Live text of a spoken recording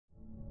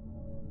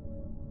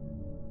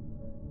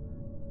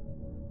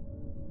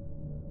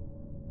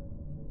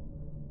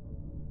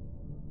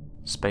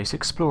Space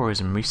explorers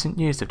in recent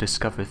years have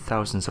discovered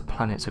thousands of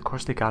planets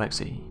across the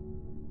galaxy,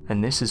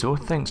 and this is all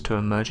thanks to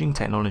emerging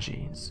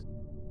technologies.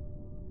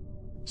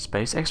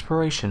 Space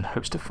exploration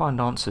hopes to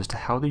find answers to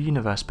how the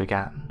universe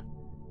began,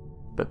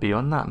 but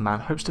beyond that,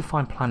 man hopes to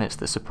find planets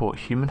that support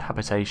human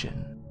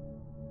habitation.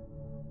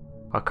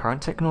 Our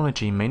current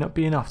technology may not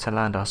be enough to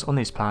land us on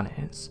these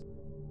planets,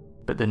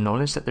 but the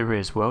knowledge that there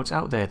is worlds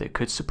out there that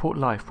could support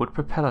life would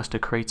propel us to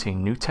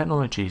creating new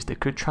technologies that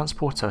could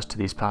transport us to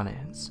these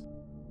planets.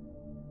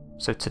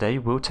 So today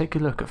we'll take a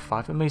look at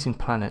 5 amazing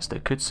planets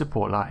that could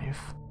support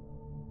life.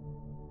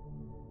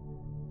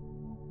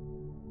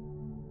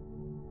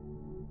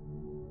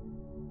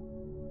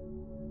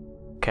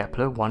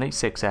 Kepler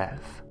 186f.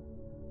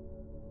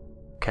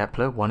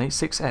 Kepler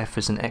 186f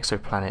is an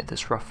exoplanet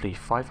that's roughly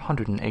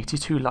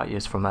 582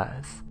 light-years from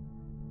Earth,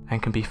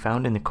 and can be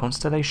found in the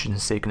constellation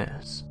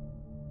Cygnus.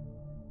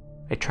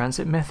 A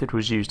transit method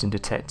was used in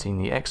detecting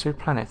the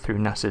exoplanet through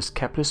NASA's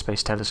Kepler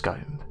Space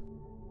Telescope.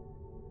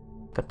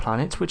 The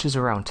planet, which is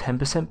around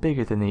 10%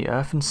 bigger than the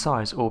Earth in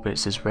size,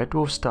 orbits its red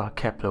dwarf star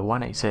Kepler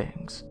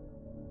 186.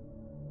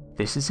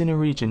 This is in a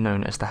region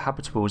known as the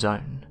habitable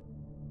zone,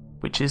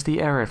 which is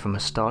the area from a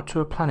star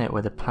to a planet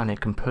where the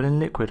planet can pull in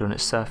liquid on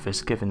its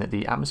surface given that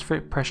the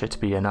atmospheric pressure to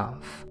be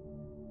enough.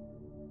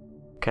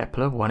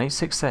 Kepler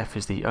 186f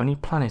is the only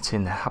planet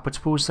in the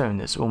habitable zone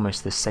that's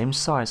almost the same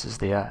size as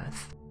the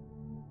Earth,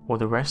 while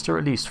the rest are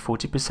at least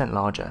 40%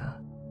 larger.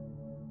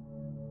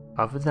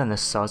 Other than the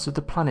size of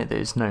the planet that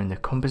is known, the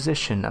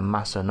composition and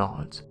mass are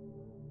not,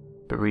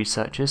 but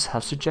researchers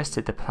have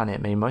suggested the planet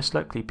may most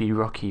likely be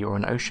rocky or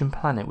an ocean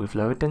planet with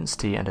lower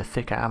density and a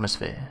thicker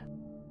atmosphere.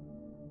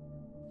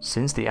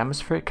 Since the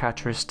atmospheric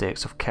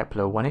characteristics of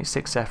Kepler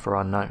 186f are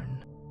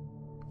unknown,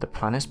 the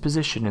planet's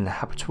position in the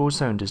habitable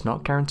zone does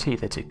not guarantee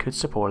that it could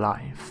support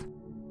life.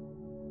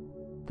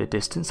 The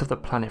distance of the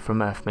planet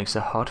from Earth makes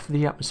it hard for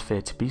the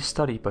atmosphere to be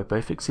studied by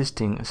both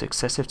existing and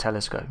successive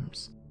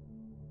telescopes,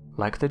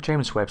 like the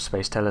James Webb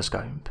Space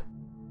Telescope.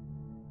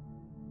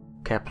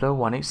 Kepler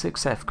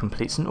 186f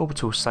completes an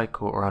orbital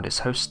cycle around its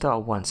host star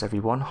once every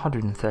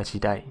 130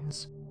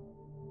 days,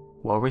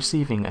 while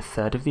receiving a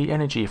third of the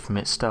energy from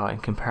its star in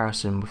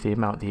comparison with the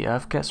amount the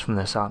Earth gets from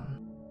the Sun.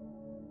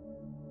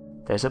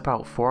 There's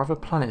about 4 other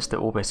planets that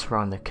orbit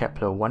around the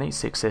Kepler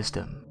 186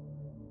 system,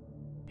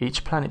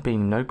 each planet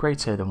being no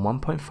greater than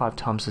 1.5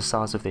 times the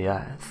size of the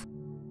Earth.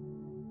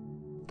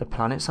 The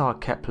planets are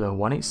Kepler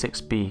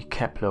 186b,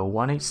 Kepler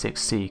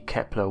 186c,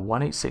 Kepler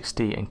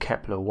 186d and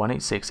Kepler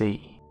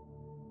 186e,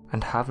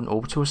 and have an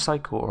orbital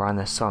cycle around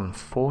their Sun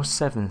 4,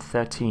 7,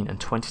 13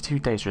 and 22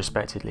 days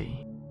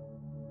respectively.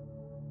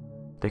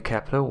 The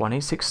Kepler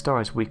 186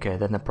 star is weaker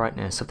than the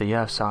brightness of the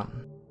Earth's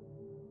Sun,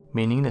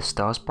 meaning the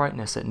star's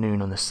brightness at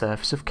noon on the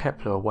surface of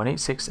Kepler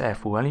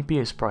 186f will only be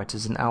as bright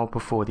as an hour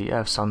before the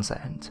Earth's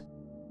sunset.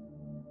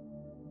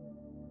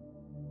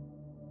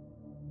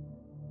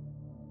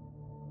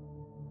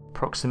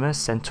 Proxima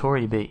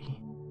Centauri B.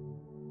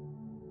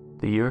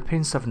 The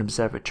European Southern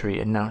Observatory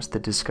announced the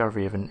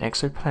discovery of an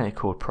exoplanet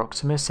called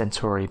Proxima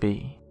Centauri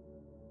B,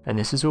 and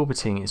this is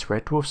orbiting its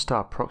red dwarf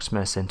star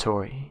Proxima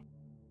Centauri,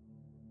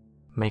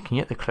 making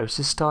it the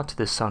closest star to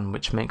the Sun,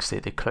 which makes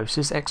it the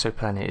closest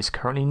exoplanet is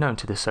currently known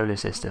to the solar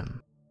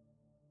system.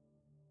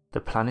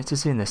 The planet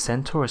is in the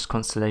Centaurus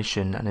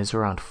constellation and is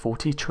around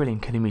 40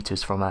 trillion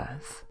kilometers from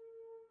Earth.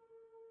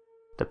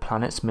 The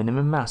planet's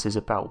minimum mass is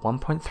about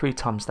 1.3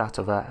 times that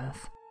of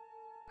Earth,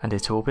 and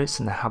it orbits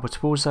in the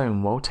habitable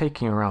zone while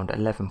taking around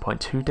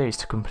 11.2 days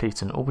to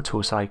complete an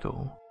orbital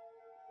cycle.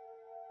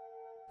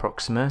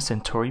 Proxima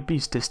Centauri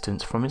B's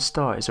distance from its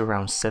star is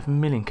around 7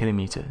 million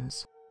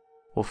kilometers,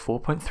 or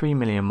 4.3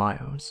 million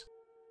miles,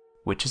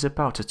 which is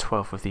about a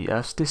 12th of the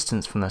Earth's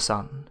distance from the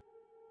Sun.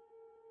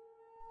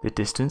 The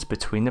distance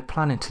between the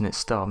planet and its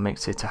star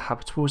makes it a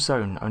habitable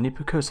zone only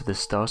because of the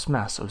star's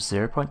mass of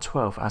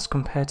 0.12 as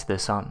compared to the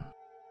Sun,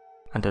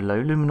 and a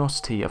low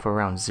luminosity of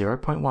around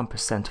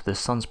 0.1% of the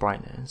Sun's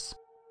brightness,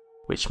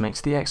 which makes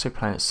the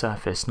exoplanet's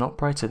surface not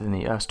brighter than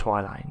the Earth's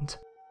twilight.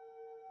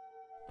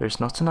 There is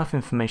not enough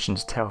information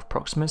to tell if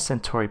Proxima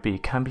Centauri B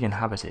can be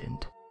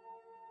inhabited.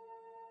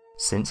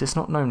 Since it's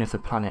not known if the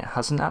planet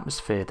has an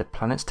atmosphere, the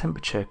planet's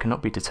temperature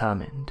cannot be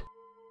determined.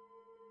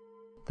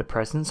 The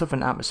presence of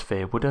an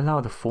atmosphere would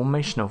allow the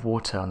formation of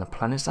water on the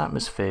planet's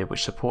atmosphere,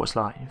 which supports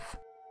life.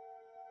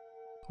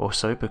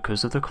 Also,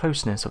 because of the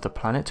closeness of the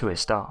planet to its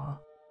star,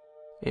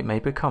 it may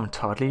become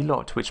tidally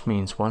locked, which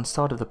means one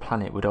side of the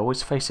planet would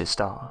always face its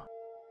star,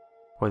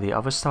 while the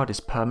other side is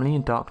permanently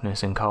in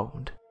darkness and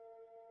cold.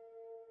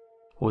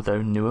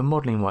 Although newer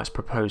modelling works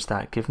propose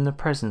that, given the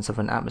presence of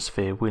an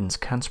atmosphere, winds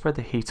can spread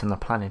the heat on the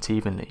planet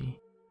evenly.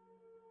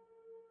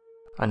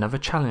 Another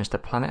challenge the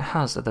planet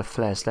has are the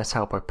flares let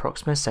out by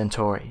Proxima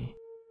Centauri,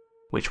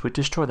 which would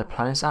destroy the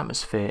planet's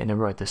atmosphere and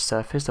erode the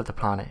surface of the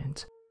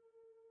planet.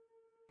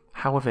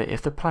 However,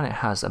 if the planet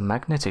has a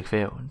magnetic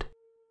field,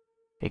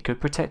 it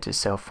could protect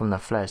itself from the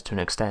flares to an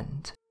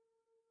extent.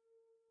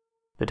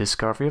 The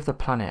discovery of the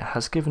planet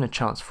has given a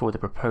chance for the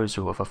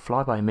proposal of a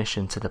flyby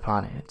mission to the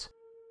planet,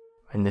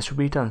 and this will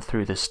be done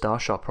through the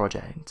Starshot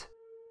project.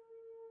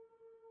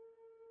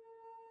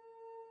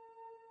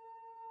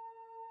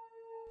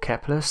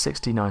 Kepler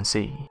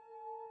 69c.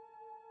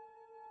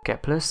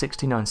 Kepler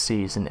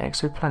 69c is an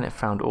exoplanet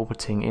found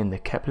orbiting in the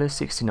Kepler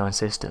 69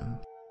 system,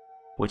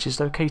 which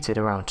is located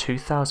around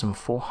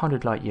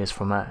 2,400 light-years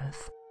from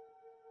Earth.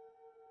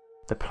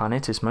 The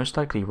planet is most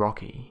likely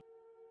rocky,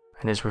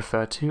 and is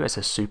referred to as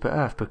a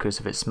super-Earth because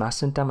of its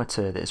mass and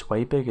diameter that is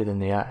way bigger than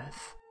the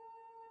Earth.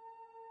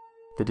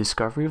 The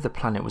discovery of the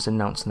planet was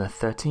announced on the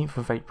 13th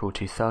of April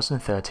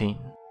 2013,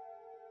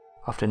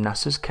 after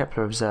NASA's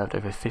Kepler observed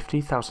over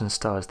 50,000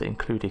 stars that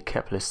included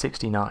Kepler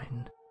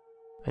 69,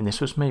 and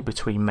this was made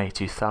between May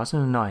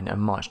 2009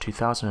 and March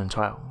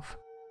 2012.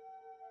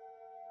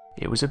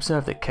 It was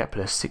observed that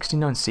Kepler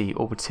 69c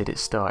orbited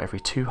its star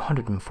every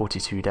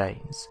 242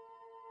 days,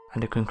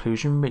 and a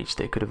conclusion reached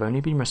that it could have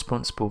only been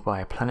responsible by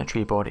a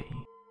planetary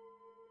body.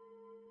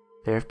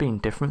 There have been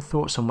different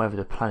thoughts on whether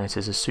the planet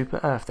is a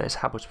super-Earth that is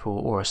habitable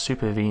or a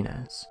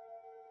super-Venus.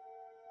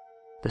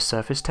 The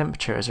surface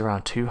temperature is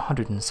around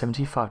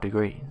 275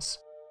 degrees,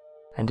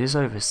 and is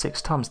over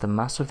 6 times the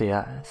mass of the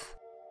Earth,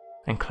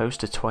 and close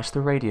to twice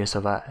the radius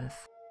of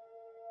Earth.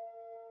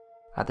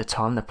 At the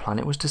time the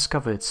planet was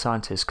discovered,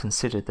 scientists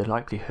considered the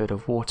likelihood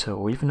of water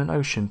or even an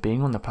ocean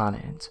being on the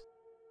planet.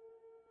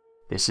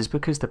 This is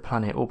because the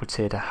planet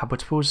orbited a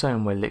habitable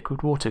zone where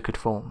liquid water could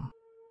form.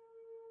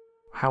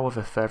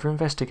 However, further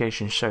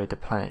investigation showed the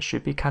planet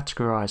should be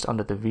categorized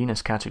under the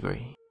Venus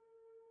category.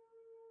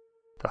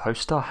 The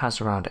host star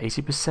has around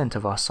 80%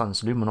 of our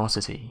Sun's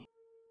luminosity,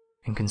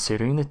 and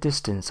considering the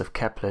distance of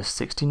Kepler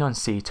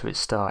 69c to its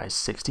star is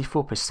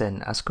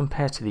 64% as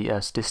compared to the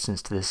Earth's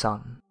distance to the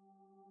Sun.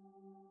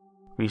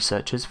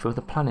 Researchers feel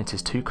the planet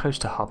is too close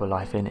to harbour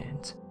life in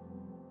it,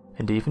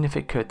 and even if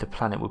it could, the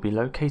planet would be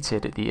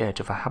located at the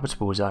edge of a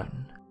habitable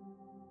zone.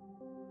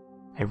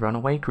 A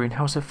runaway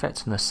greenhouse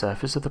effect on the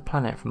surface of the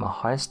planet from a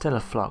higher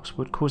stellar flux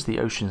would cause the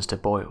oceans to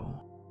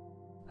boil,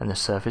 and the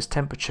surface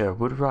temperature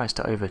would rise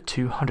to over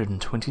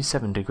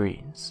 227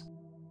 degrees,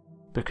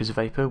 because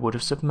vapor would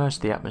have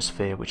submerged the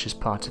atmosphere, which is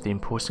part of the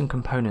important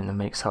component that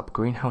makes up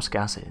greenhouse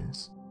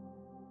gases.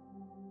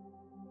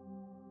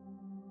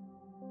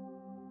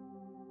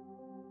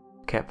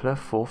 Kepler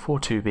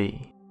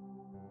 442b.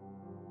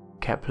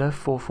 Kepler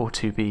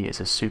 442b is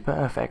a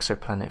super-Earth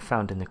exoplanet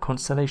found in the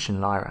constellation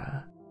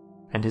Lyra,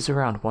 and is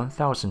around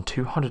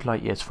 1,200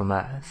 light-years from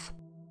Earth.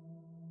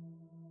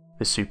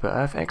 The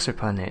super-Earth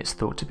exoplanet is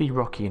thought to be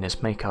rocky in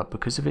its makeup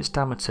because of its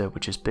diameter,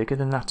 which is bigger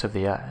than that of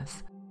the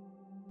Earth,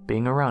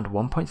 being around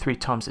 1.3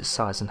 times its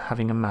size and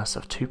having a mass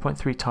of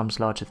 2.3 times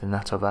larger than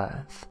that of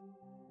Earth.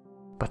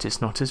 But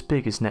it's not as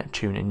big as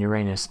Neptune and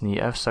Uranus in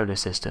the Earth solar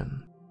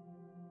system.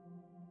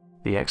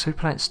 The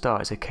exoplanet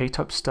star is a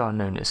K-type star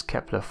known as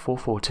Kepler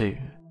 442,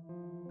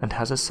 and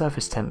has a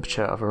surface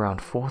temperature of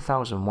around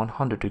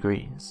 4,100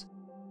 degrees.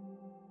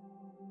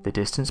 The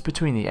distance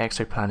between the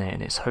exoplanet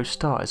and its host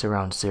star is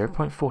around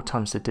 0.4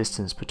 times the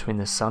distance between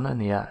the Sun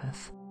and the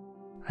Earth,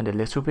 and a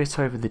little bit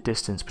over the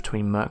distance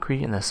between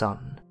Mercury and the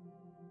Sun.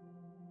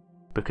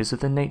 Because of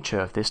the nature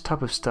of this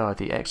type of star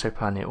the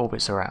exoplanet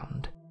orbits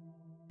around,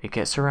 it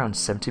gets around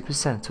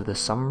 70% of the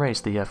sun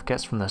rays the Earth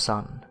gets from the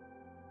Sun,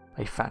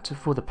 a factor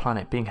for the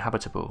planet being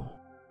habitable.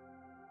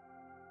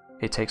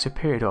 It takes a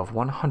period of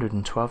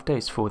 112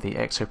 days for the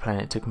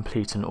exoplanet to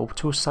complete an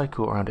orbital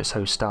cycle around its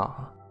host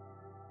star.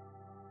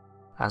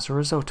 As a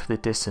result of the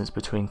distance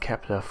between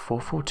Kepler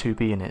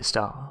 442b and its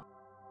star,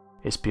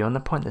 it's beyond the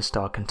point the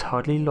star can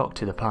tidally lock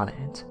to the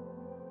planet,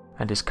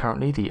 and is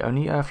currently the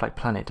only Earth-like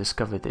planet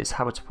discovered that is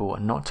habitable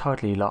and not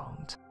tidally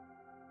locked.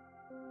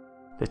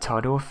 The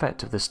tidal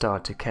effect of the star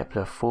to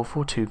Kepler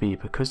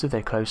 442b, because of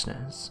their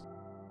closeness,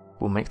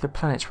 will make the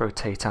planets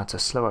rotate at a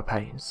slower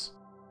pace,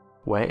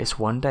 where its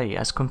one day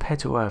as compared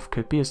to Earth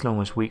could be as long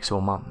as weeks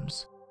or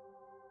months.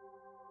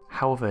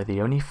 However,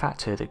 the only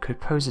factor that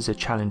could pose as a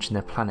challenge in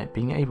the planet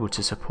being able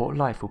to support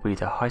life will be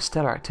the high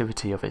stellar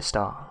activity of its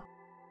star.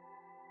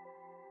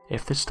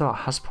 If the star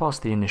has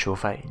passed the initial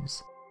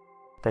phase,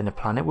 then the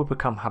planet will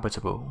become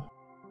habitable.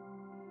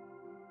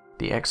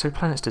 The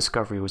exoplanet's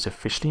discovery was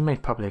officially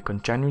made public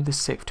on January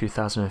 6,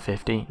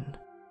 2015,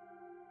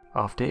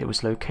 after it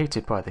was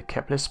located by the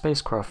Kepler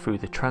spacecraft through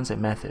the transit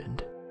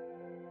method.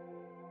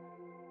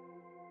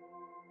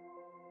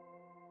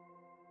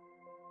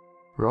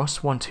 Ross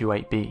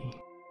 128b.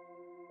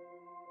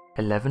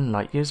 11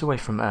 light-years away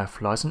from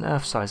Earth lies an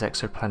Earth-sized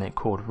exoplanet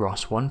called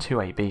Ross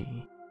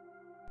 128b,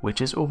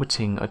 which is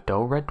orbiting a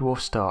dull red dwarf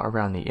star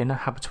around the inner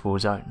habitable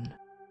zone.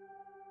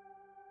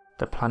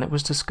 The planet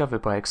was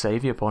discovered by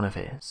Xavier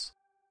Boniface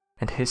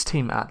and his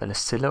team at the La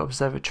Silla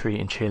Observatory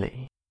in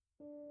Chile.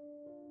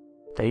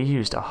 They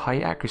used a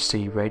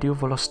high-accuracy radial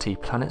velocity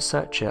planet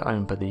searcher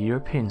owned by the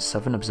European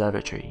Southern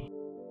Observatory.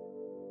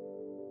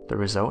 The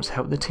results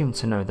helped the team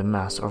to know the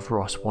mass of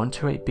Ross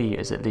 128b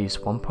is at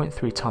least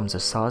 1.3 times the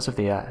size of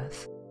the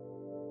Earth,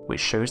 which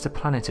shows the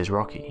planet is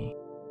rocky.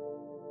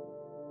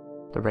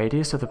 The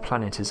radius of the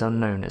planet is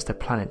unknown as the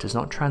planet does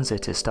not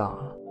transit its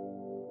star,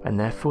 and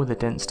therefore the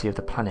density of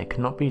the planet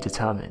cannot be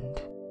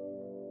determined.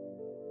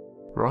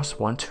 Ross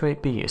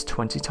 128b is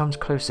 20 times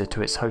closer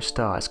to its host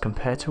star as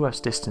compared to Earth's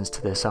distance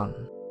to the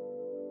Sun,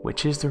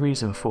 which is the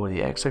reason for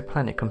the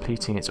exoplanet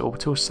completing its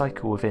orbital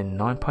cycle within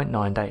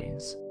 9.9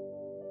 days.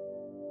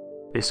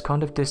 This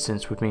kind of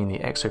distance would mean the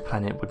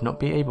exoplanet would not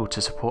be able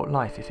to support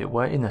life if it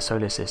were in the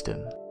solar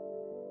system.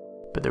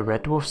 But the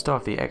red dwarf star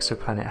of the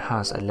exoplanet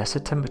has a lesser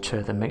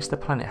temperature that makes the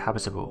planet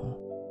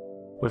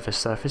habitable, with a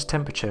surface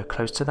temperature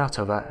close to that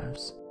of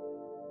Earth's.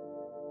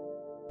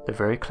 The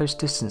very close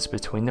distance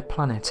between the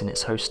planet and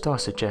its host star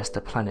suggests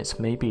the planet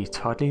may be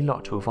tidally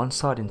locked with one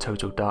side in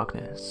total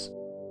darkness,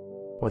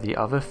 while the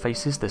other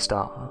faces the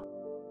star.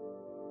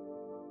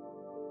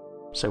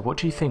 So what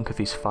do you think of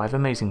these 5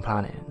 amazing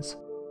planets?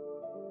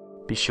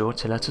 Be sure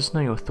to let us know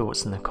your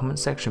thoughts in the comment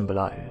section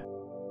below,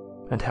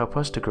 and help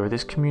us to grow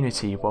this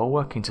community while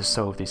working to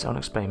solve these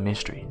unexplained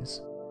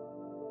mysteries.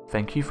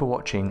 Thank you for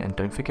watching, and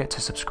don't forget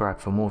to subscribe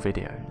for more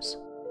videos.